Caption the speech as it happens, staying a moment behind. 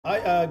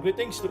Hi,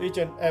 greetings to each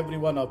and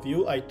every one of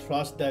you. I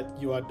trust that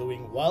you are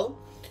doing well.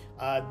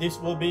 This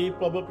will be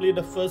probably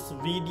the first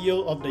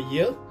video of the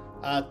year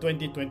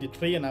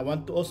 2023, and I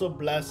want to also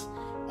bless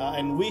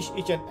and wish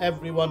each and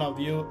every one of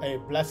you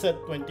a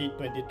blessed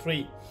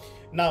 2023.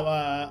 Now,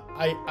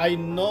 I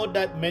know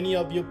that many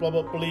of you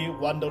probably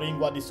wondering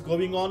what is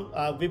going on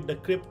with the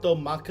crypto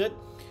market.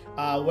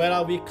 Where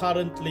are we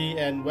currently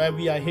and where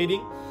we are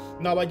heading?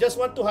 Now, I just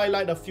want to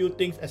highlight a few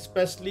things,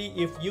 especially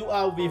if you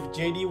are with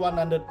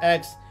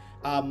JD100X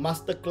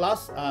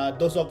Masterclass.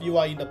 Those of you who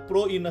are in the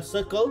pro inner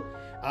circle,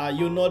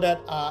 you know that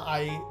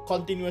I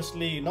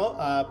continuously,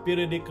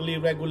 periodically,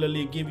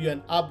 regularly give you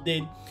an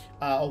update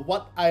of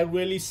what I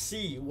really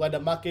see where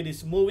the market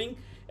is moving.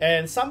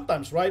 And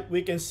sometimes, right,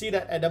 we can see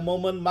that at the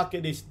moment,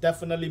 market is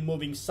definitely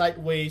moving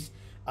sideways.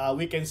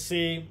 We can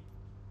see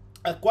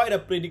quite a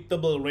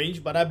predictable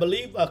range, but I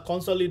believe a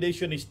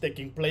consolidation is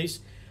taking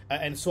place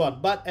and so on.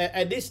 But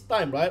at this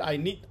time, right,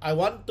 I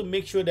want to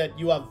make sure that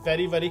you are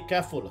very, very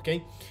careful.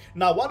 Okay,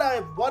 now what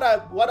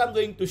I'm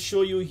going to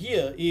show you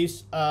here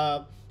is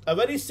a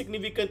very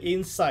significant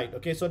insight.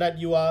 Okay, so that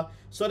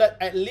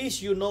at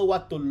least you know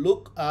what to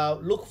look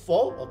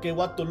for. Okay,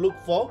 what to look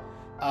for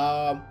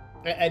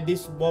at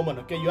this moment.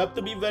 Okay, you have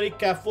to be very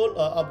careful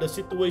of the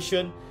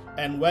situation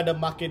and where the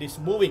market is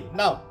moving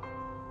now.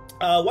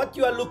 What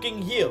you are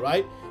looking here,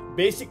 right?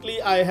 Basically,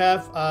 I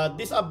have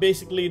these are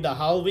basically the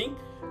halving,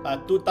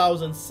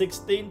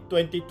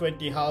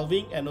 2016-2020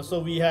 halving, and also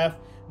we have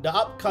the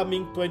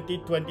upcoming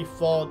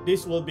 2024.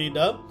 This will be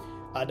the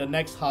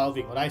next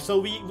halving, right? So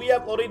we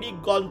have already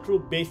gone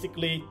through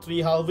basically 3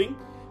 halving.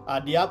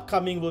 The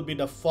upcoming will be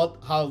the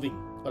 4th halving,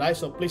 right?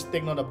 So please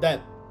take note of that.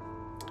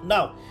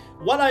 Now,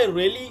 what I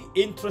really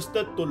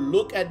interested to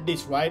look at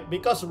this, right?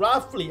 Because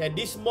roughly at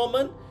this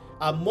moment,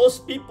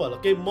 most people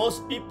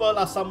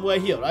are somewhere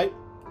here, right?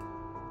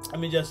 Let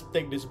me just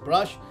take this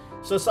brush.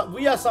 So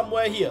we are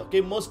somewhere here.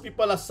 Okay, most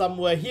people are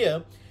somewhere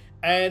here,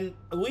 and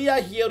we are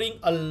hearing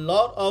a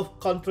lot of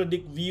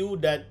contradict view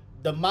that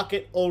the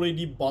market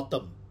already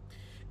bottomed.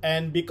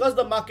 And because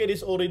the market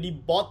is already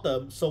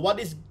bottomed, so what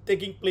is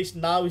taking place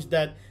now is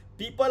that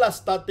people are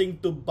starting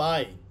to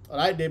buy. All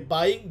right, they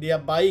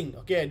are buying.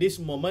 Okay, at this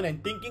moment,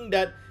 and thinking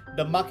that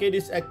the market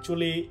is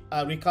actually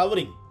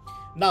recovering.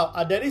 Now,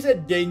 there is a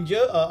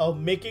danger of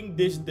making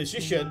this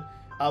decision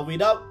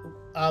without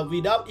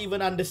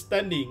even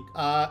understanding,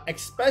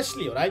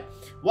 especially, right?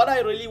 What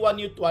I really want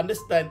you to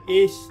understand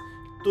is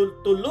to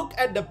look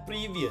at the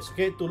previous,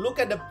 okay? To look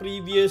at the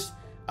previous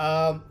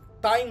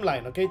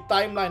timeline, okay?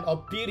 Timeline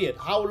or period.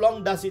 How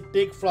long does it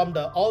take from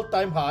the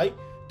all-time high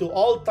to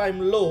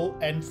all-time low?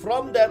 And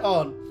from there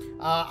on,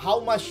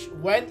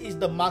 when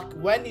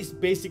is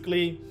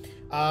basically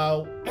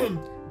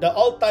the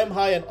all-time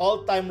high and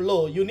all-time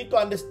low? You need to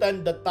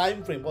understand the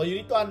time frame, or you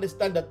need to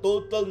understand the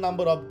total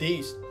number of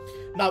days.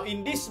 Now,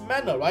 in this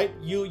manner, right,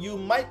 you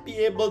might be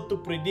able to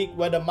predict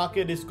where the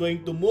market is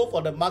going to move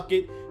or the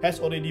market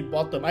has already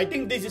bottomed. I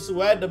think this is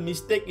where the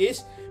mistake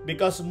is,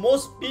 because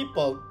most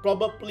people,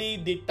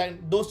 probably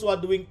those who are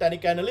doing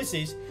technical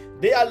analysis,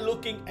 they are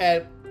looking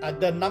at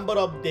the number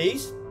of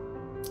days,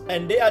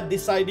 and they are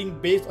deciding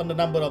based on the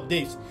number of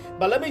days.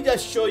 But let me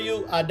just show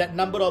you that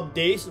number of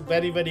days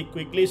very, very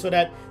quickly, so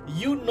that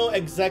you know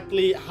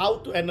exactly how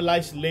to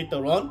analyze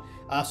later on,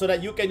 so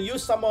that you can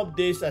use some of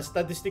these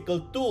statistical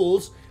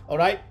tools, all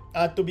right,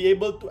 to be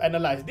able to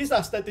analyze. These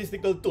are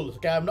statistical tools.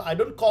 Okay, I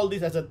don't call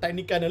this as a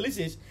technical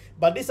analysis,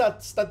 but these are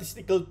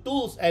statistical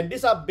tools, and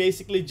these are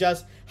basically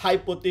just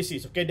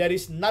hypotheses. Okay, there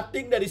is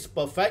nothing that is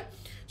perfect.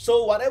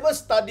 So whatever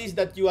studies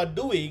that you are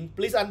doing,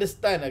 please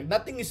understand that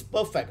nothing is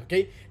perfect.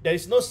 Okay, there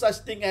is no such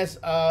thing as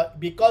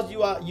because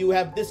you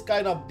have this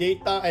kind of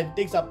data and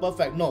things are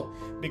perfect. No,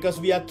 because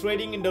we are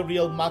trading in the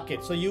real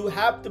market. So you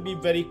have to be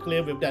very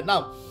clear with that.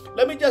 Now,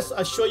 let me just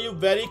show you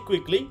very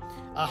quickly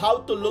how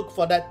to look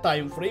for that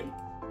time frame.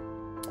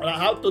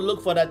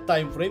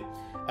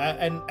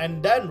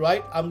 And then,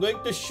 right, I'm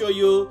going to show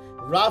you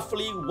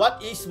roughly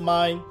what is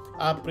my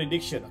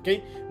prediction.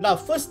 Okay, now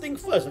first thing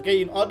first, okay,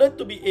 in order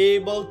to be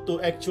able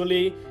to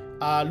actually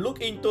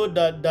look into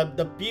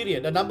the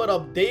period, the number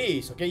of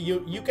days, okay,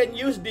 you can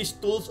use these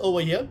tools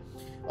over here.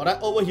 All right,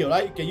 over here,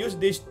 right, you can use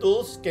these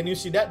tools. Can you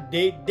see that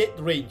date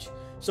range?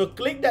 So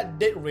click that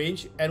date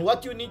range, and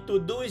what you need to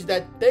do is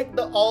that take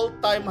the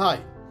all-time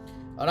high.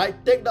 All right,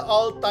 take the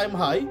all-time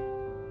high,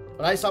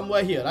 right,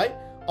 somewhere here, right,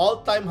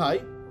 all-time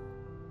high.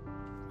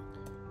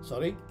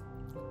 Sorry.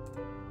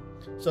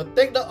 So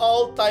take the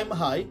all-time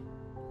high,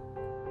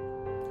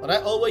 all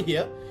right, over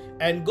here,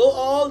 and go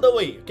all the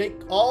way, okay,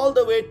 all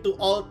the way to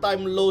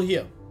all-time low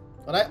here.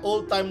 All right,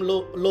 all-time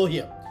low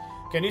here.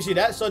 Can you see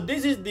that? So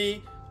this is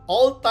the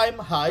all-time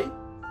high,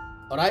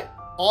 all right,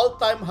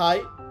 all-time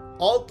high,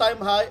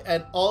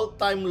 and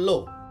all-time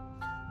low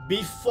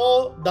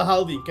before the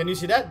halving. Can you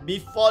see that?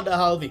 Before the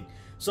halving.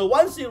 So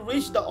once you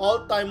reach the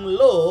all-time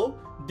low,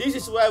 this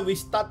is where we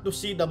start to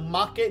see the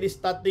market is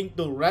starting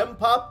to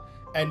ramp up,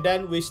 and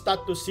then we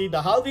start to see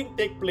the halving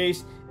take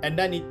place, and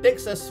then it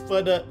takes us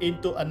further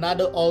into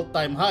another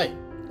all-time high.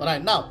 All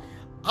right, now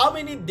how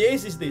many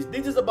days is this?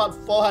 This is about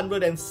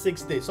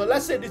 406 days. So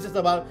let's say this is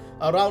about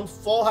around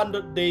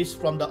 400 days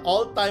from the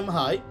all-time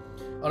high,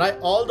 all right,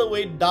 all the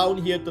way down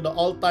here to the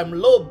all-time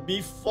low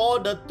before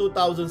the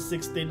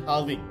 2016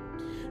 halving.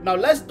 Now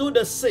let's do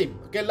the same.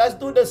 Okay, let's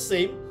do the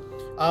same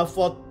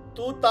for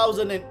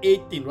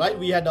 2018, right?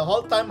 We had the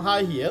all-time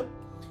high here,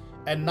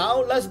 and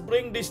now let's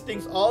bring these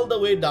things all the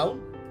way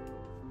down.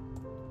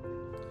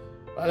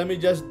 Right, let me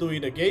just do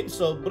it again.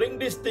 So bring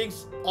these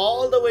things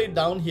all the way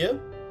down here,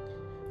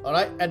 all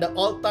right, at the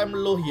all-time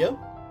low here.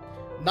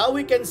 Now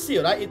we can see,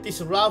 right, it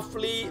is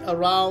roughly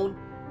around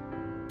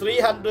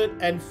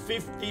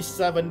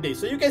 357 days.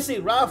 So you can see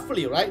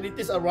roughly, right, it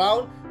is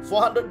around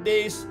 400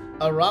 days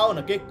around,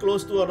 okay,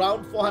 close to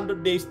around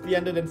 400 days,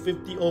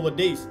 350 over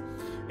days.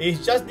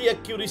 It's just the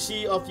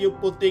accuracy of you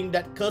putting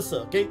that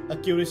cursor, okay,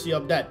 accuracy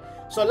of that.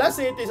 So let's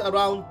say it is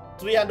around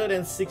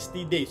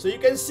 360 days. So you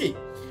can see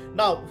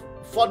now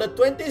for the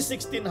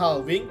 2016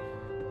 halving,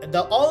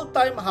 the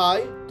all-time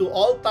high to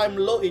all-time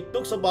low, it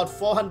took about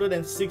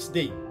 406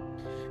 days.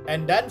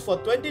 And then for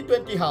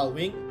 2020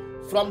 halving,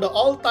 from the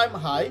all-time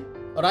high,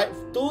 right,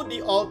 to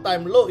the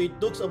all-time low, it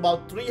took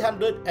about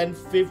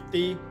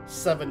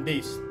 357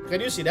 days.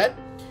 Can you see that?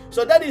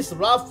 So that is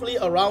roughly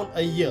around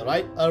a year,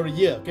 right? A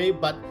year, okay?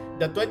 But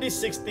the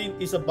 2016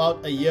 is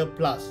about a year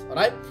plus, all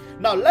right?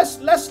 Now let's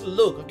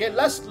look, okay?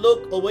 Let's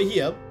look over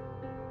here.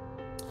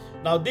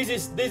 Now this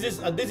is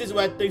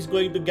where things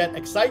going to get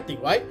exciting,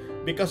 right?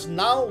 Because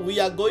now we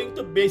are going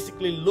to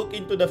basically look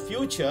into the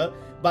future,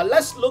 but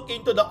let's look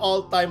into the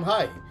all-time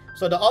high.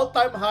 So the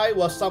all-time high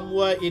was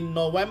somewhere in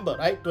November,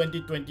 right?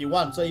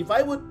 2021. So if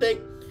I would take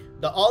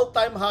the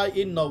all-time high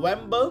in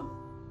November,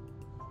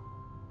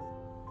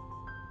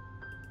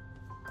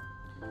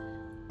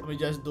 let me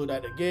just do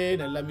that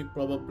again, and let me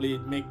probably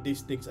make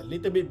these things a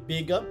little bit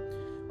bigger.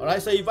 All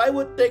right, so if I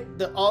would take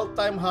the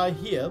all-time high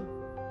here,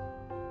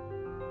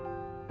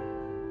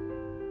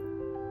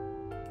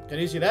 can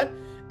you see that?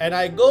 And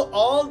I go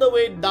all the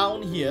way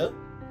down here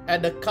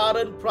at the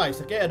current price,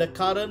 okay, at the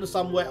current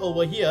somewhere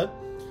over here.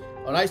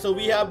 All right, so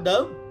we have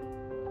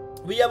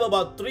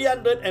about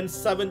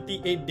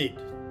 378 days.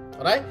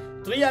 All right,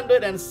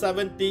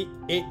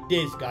 378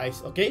 days,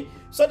 guys. Okay,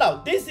 so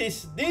now this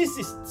is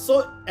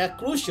so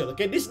crucial.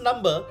 Okay, this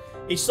number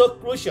is so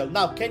crucial.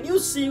 Now can you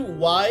see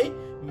why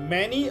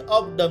many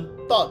of them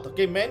thought,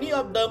 okay, many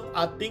of them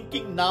are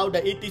thinking now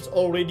that it is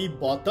already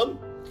bottom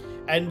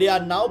and they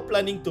are now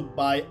planning to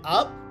buy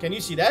up? Can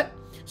you see that?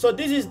 So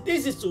this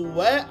is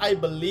where I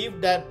believe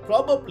that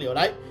probably, all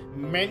right,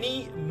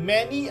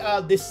 many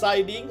are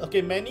deciding,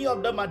 okay, many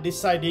of them are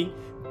deciding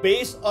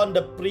based on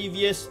the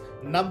previous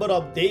number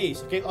of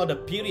days, okay, or the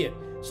period.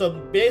 So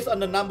based on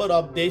the number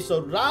of days,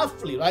 so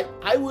roughly, right,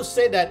 I would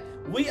say that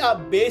we are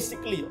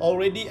basically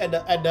already at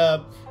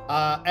the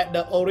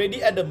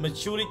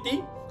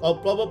maturity, or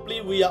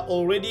probably we are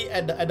already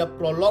at the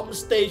prolonged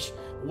stage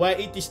where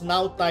it is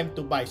now time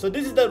to buy. So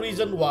this is the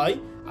reason why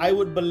I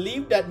would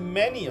believe that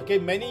many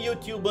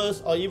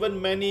YouTubers or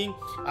even many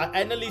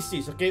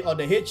analysts, okay, or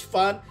the hedge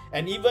fund,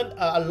 and even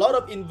a lot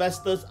of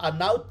investors are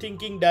now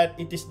thinking that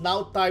it is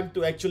now time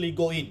to actually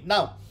go in.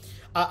 Now,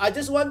 I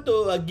just want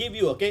to give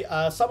you, okay,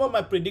 some of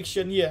my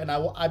prediction here, and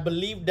I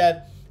believe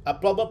that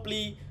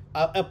probably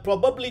a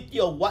probability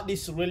of what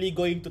is really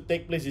going to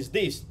take place is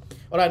this.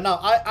 All right, now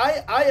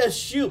I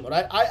assume,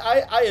 right,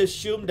 I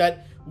assume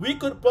that we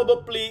could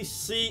probably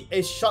see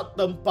a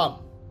short-term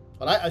pump,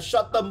 all right, a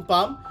short-term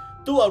pump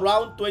to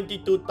around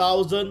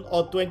 22,000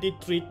 or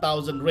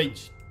 23,000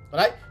 range, all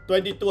right,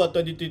 22 or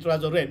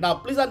 23,000 range. Now,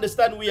 please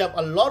understand, we have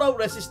a lot of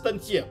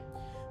resistance here.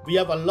 We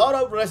have a lot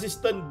of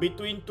resistance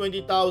between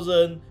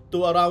 20,000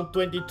 to around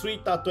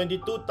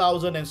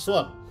 22,000 and so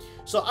on.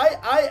 So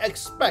I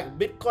expect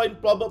Bitcoin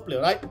probably,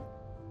 right,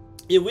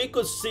 if we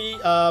could see,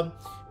 right,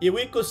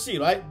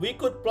 we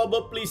could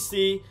probably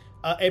see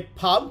a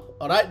pump.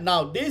 All right,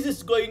 now this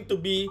is going to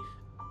be,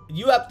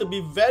 you have to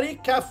be very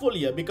careful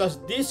here, because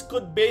this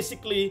could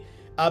basically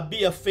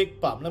be a fake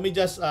pump. Let me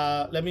just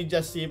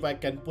see if I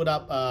can put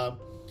up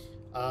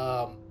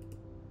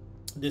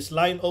this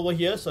line over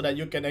here so that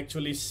you can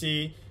actually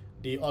see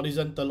the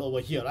horizontal over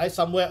here, right,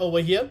 somewhere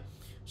over here.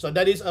 So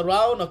that is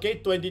around, okay,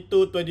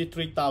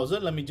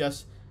 23,000. Let me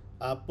just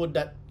put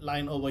that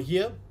line over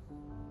here.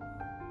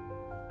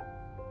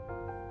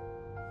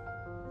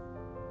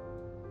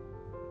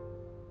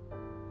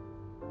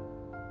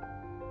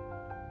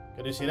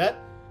 Can you see that?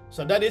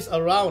 So that is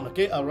around,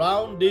 okay,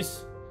 around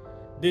this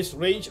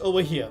range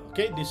over here,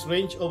 okay, this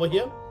range over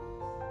here.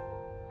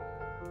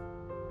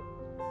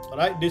 All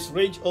right, this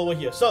range over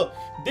here. So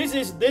this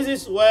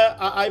is where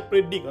I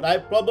predict,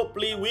 right,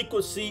 probably we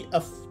could see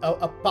a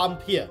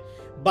pump here.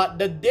 But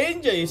the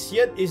danger is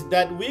here is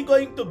that we're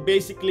going to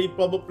basically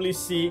probably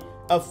see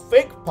a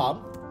fake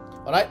pump,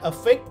 all right, a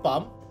fake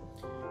pump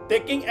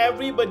taking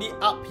everybody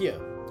up here,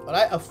 all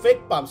right, a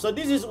fake pump. So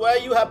this is where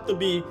you have to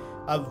be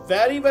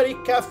very, very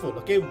careful,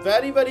 okay,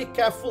 very, very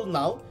careful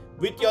now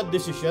with your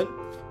decision,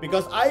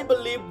 because I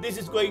believe this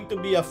is going to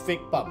be a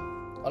fake pump,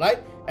 all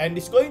right, and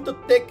it's going to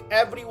take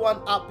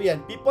everyone up here,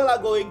 and people are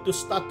going to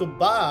start to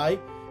buy,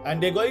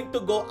 and they're going to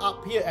go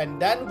up here,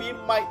 and then we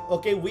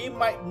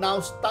might now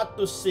start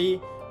to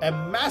see a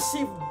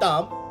massive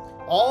dump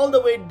all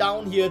the way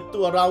down here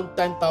to around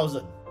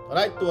 10,000,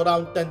 right? To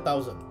around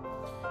 10,000.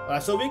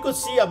 Alright, so we could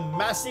see a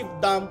massive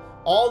dump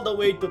all the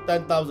way to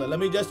 10,000. Let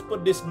me just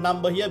put this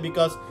number here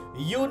because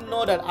you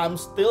know that I am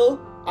still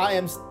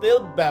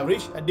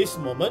bearish at this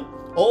moment.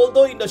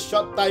 Although in the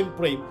short time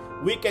frame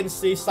we can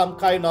see some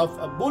kind of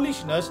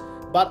bullishness,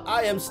 but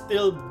I am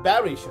still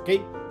bearish.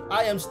 Okay,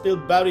 I am still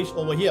bearish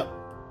over here.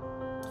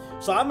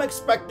 So I'm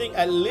expecting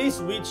at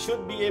least we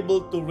should be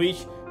able to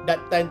reach that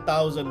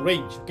 10,000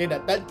 range. Okay,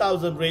 that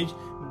 10,000 range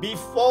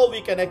before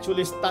we can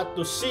actually start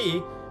to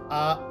see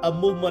a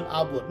movement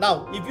upward.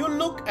 Now, if you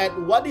look at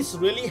what is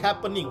really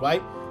happening,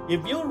 right?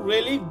 If you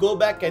really go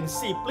back and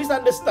see, please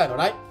understand,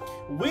 right?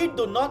 We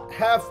do not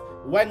have,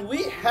 when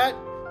we had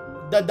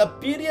the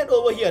period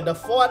over here, the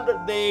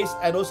 400 days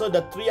and also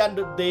the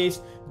 300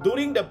 days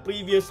during the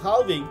previous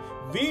halving,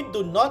 we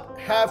do not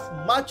have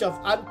much of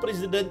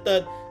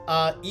unprecedented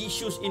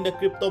issues in the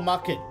crypto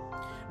market.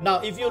 Now,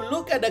 if you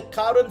look at the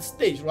current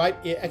stage, right,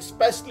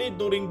 especially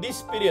during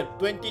this period,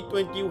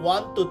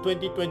 2021 to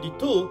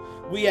 2022,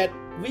 we had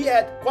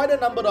quite a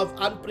number of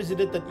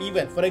unprecedented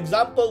events. For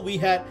example, we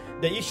had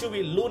the issue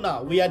with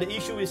Luna, we had the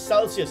issue with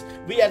Celsius,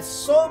 we had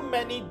so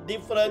many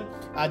different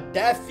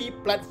DeFi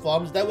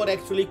platforms that were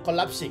actually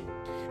collapsing.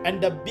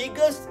 And the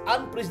biggest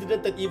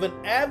unprecedented event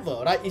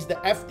ever, right, is the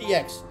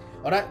FTX.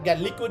 Alright, get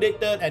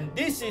liquidated, and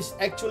this is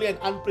actually an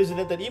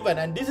unprecedented event,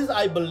 and this is,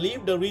 I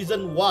believe, the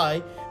reason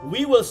why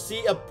we will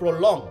see a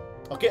prolong.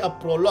 Okay, a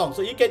prolong.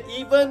 So you can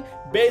even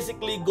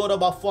basically go to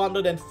about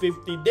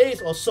 450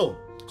 days or so.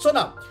 So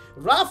now,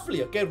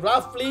 roughly, okay,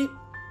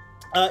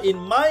 in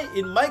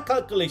my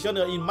calculation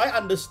or in my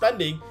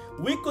understanding,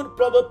 we could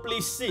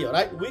probably see,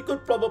 alright, we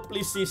could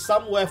probably see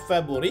somewhere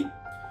February,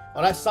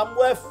 alright,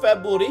 somewhere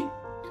February,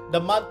 the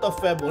month of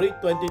February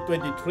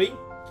 2023,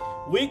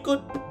 we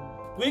could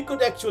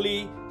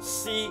actually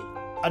see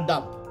a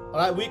dump.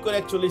 Alright, we could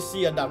actually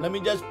see a dump. Let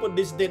me just put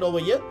this date over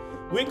here.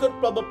 We could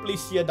probably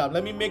see a dump.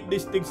 Let me make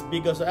these things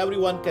bigger so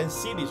everyone can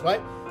see this,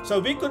 right? So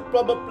we could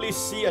probably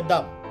see a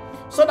dump.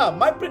 So now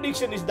my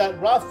prediction is that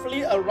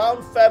roughly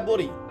around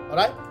February,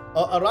 alright,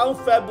 or around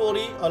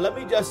February, or let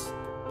me just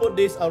put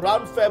this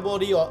around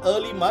February or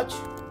early March,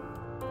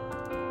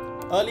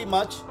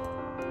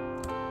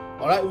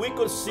 alright, we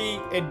could see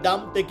a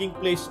dump taking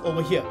place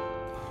over here.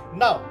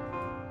 Now,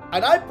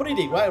 and I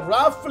predict, right,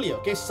 roughly,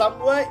 okay,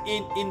 somewhere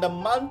in the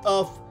month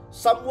of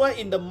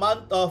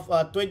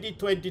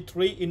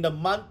 2023, in the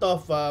month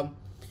of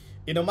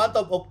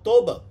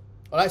October,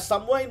 all right,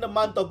 somewhere in the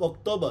month of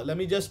October. Let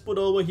me just put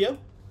over here,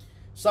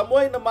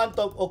 somewhere in the month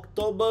of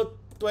October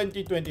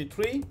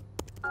 2023,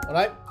 all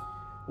right,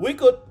 we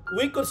could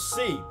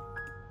see,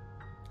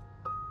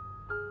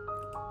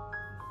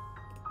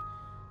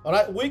 all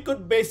right, we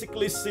could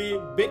basically see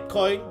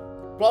Bitcoin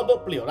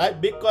probably, all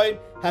right, Bitcoin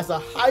has a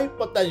high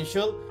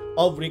potential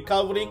of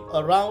recovering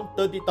around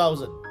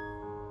 30,000, all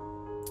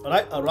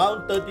right,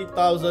 around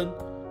 $30,000.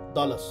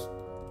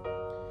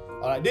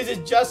 All right, this is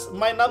just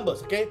my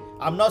numbers, okay?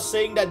 I'm not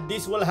saying that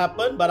this will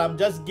happen, but I'm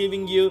just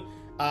giving you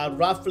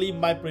roughly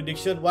my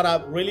prediction, what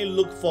I really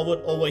look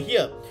forward over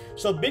here.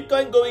 So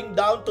Bitcoin going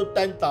down to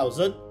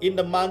 10,000 in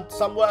the month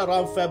somewhere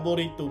around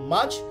February to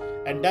March,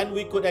 and then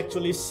we could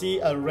actually see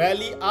a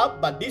rally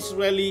up, but this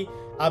rally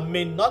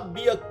may not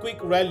be a quick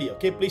rally.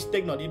 Okay, please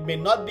take note, it may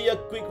not be a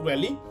quick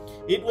rally.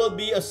 It will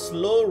be a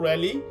slow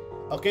rally,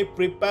 okay,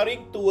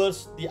 preparing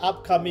towards the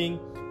upcoming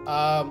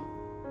halving,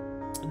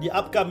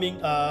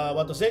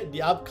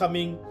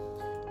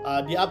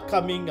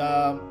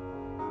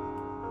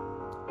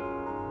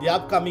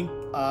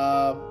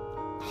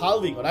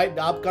 right?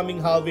 The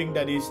upcoming halving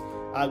that is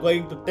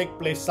going to take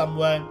place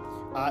somewhere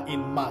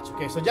in March.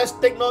 Okay, so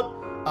just take note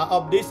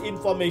of this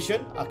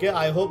information. Okay,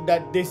 I hope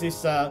that this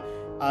is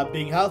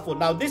being helpful.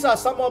 Now, these are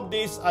some of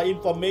these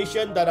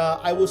information that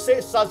I would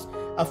say such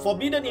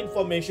forbidden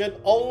information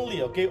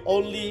only, okay,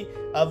 only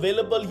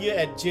available here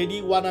at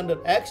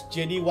JD100X,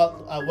 JD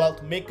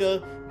Wealth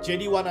Maker,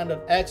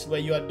 JD100X, where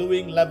you are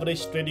doing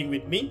leverage trading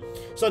with me.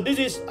 So this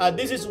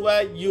is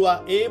where you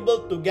are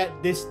able to get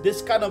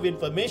this kind of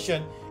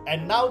information,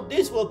 and now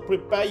this will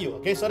prepare you,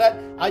 okay, so that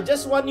I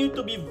just want you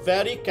to be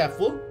very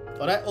careful,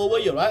 all right, over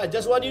here, right? I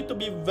just want you to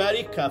be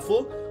very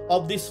careful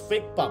of this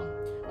fake pump.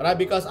 Right,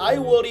 because I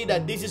worry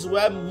that this is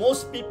where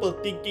most people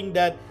thinking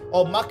that,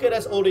 oh, market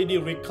has already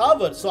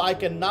recovered, so I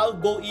can now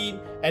go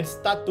in and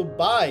start to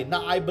buy.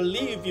 Now, I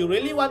believe if you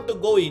really want to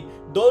go in,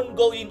 don't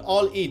go in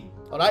all in.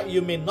 All right,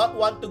 you may not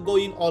want to go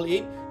in all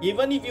in.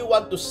 Even if you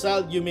want to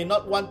sell, you may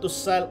not want to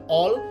sell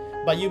all,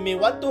 but you may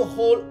want to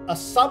hold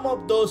some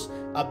of those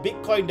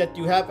Bitcoin that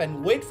you have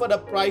and wait for the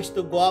price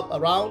to go up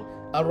around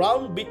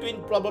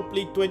between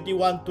probably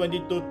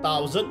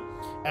 22,000,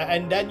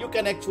 and then you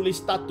can actually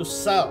start to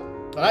sell.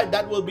 Alright,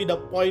 that will be the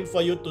point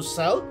for you to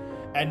sell,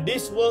 and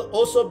this will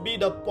also be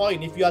the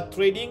point if you are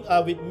trading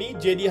with me,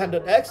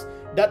 JD100X.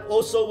 That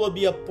also will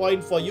be a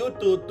point for you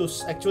to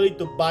actually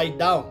buy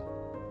down.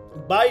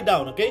 buy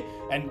down, okay,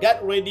 and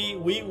get ready.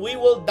 We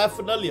will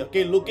definitely,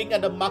 okay, looking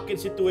at the market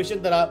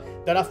situation, there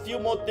are few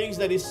more things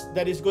that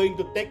is going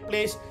to take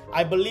place.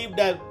 I believe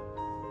that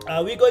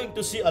we're going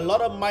to see a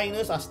lot of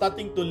miners are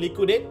starting to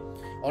liquidate,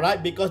 all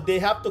right, because they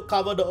have to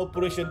cover the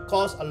operation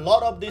costs. A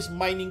lot of these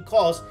mining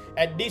costs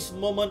at this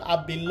moment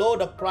are below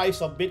the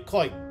price of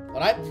Bitcoin. All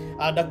right,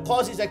 the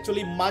cost is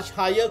actually much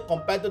higher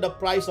compared to the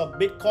price of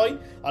Bitcoin.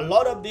 A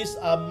lot of these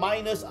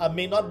miners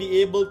may not be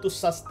able to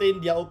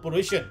sustain their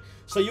operation.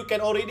 So you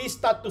can already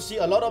start to see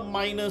a lot of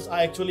miners are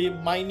actually,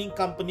 mining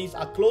companies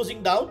are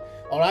closing down.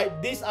 All right,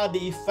 these are the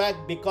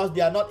effect because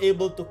they are not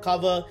able to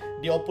cover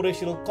the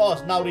operational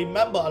cost. Now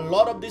remember, a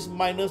lot of these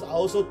miners are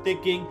also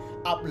taking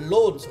up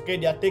loans. Okay,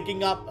 they are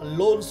taking up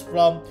loans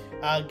from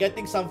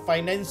getting some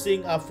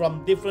financing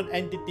from different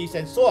entities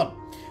and so on.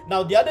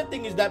 Now the other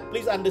thing is that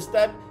please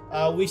understand,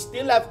 we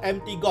still have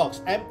empty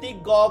GOGs. Empty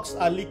GOGs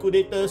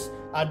liquidators,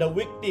 the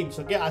victims,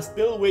 okay, are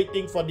still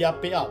waiting for their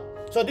payout.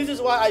 So this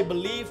is why I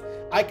believe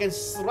I can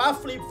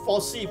roughly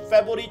foresee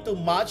February to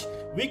March,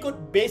 we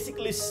could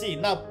basically see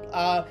now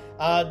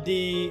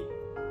the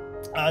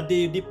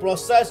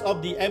process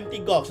of the empty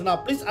GOGs. Now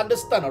please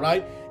understand, all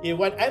right,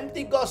 when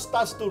empty GOGs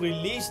starts to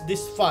release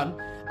this fund,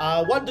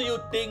 what do you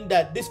think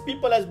that these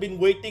people has been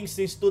waiting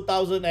since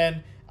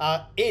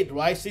 2008,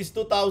 right? Since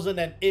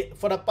 2008,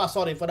 for the past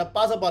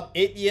about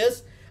 8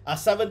 years,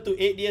 7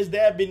 to 8 years, they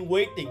have been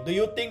waiting. Do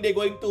you think they're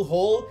going to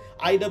hold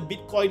either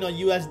Bitcoin or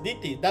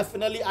USDT?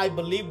 Definitely, I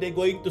believe they're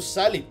going to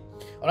sell it.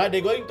 All right, they're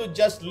going to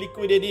just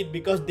liquidate it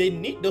because they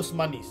need those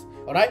monies.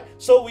 All right,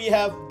 so we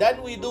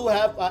do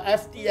have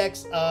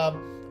FTX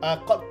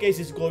court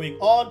cases going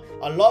on.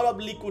 A lot of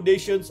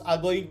liquidations are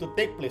going to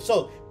take place.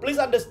 So please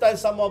understand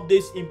some of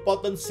this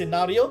important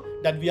scenario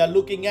that we are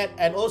looking at.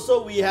 And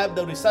also we have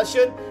the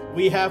recession,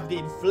 we have the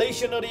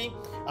inflationary,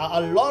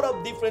 a lot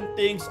of different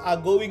things are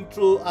going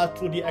through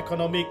the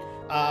economic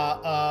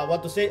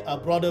a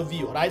broader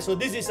view, right? So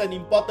this is an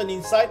important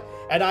insight,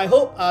 and I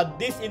hope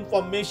this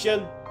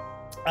information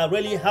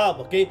really help,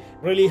 okay,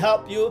 really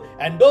help you.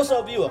 And those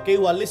of you, okay,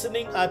 who are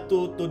listening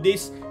to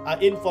this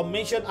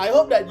information, I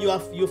hope that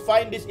you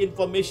find this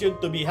information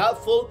to be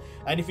helpful.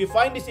 And if you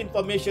find this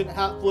information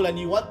helpful and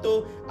you want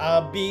to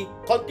be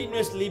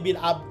continuously being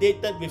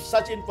updated with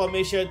such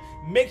information,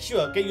 make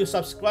sure, okay, you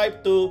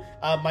subscribe to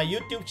my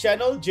YouTube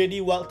channel,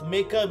 JD Wealth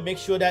Maker. Make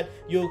sure that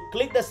you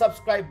click the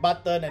subscribe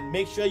button and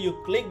make sure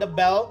you click the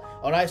bell,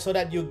 all right, so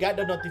that you get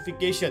the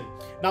notification.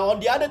 Now on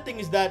the other thing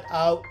is that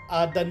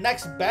the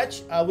next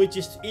batch, which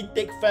is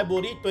intake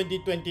February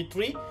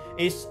 2023,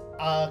 is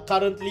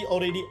currently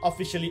already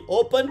officially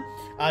open.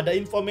 The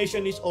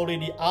information is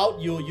already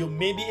out. You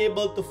may be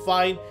able to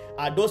find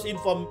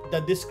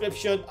the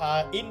description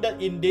in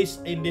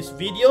this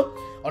video.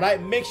 All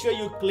right, make sure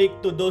you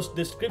click to those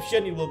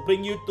description. It will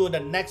bring you to the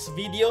next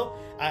video,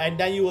 and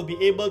then you will be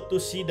able to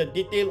see the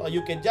detail, or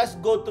you can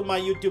just go to my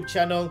YouTube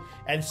channel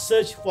and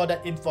search for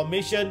that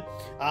information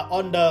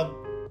on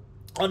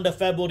the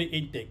February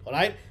intake. All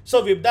right,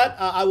 so with that,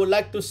 I would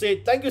like to say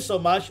thank you so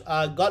much.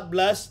 God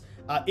bless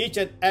each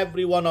and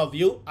every one of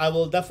you. I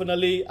will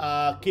definitely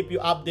keep you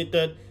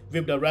updated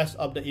with the rest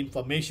of the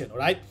information. All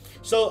right,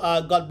 so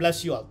God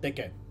bless you all. Take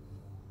care.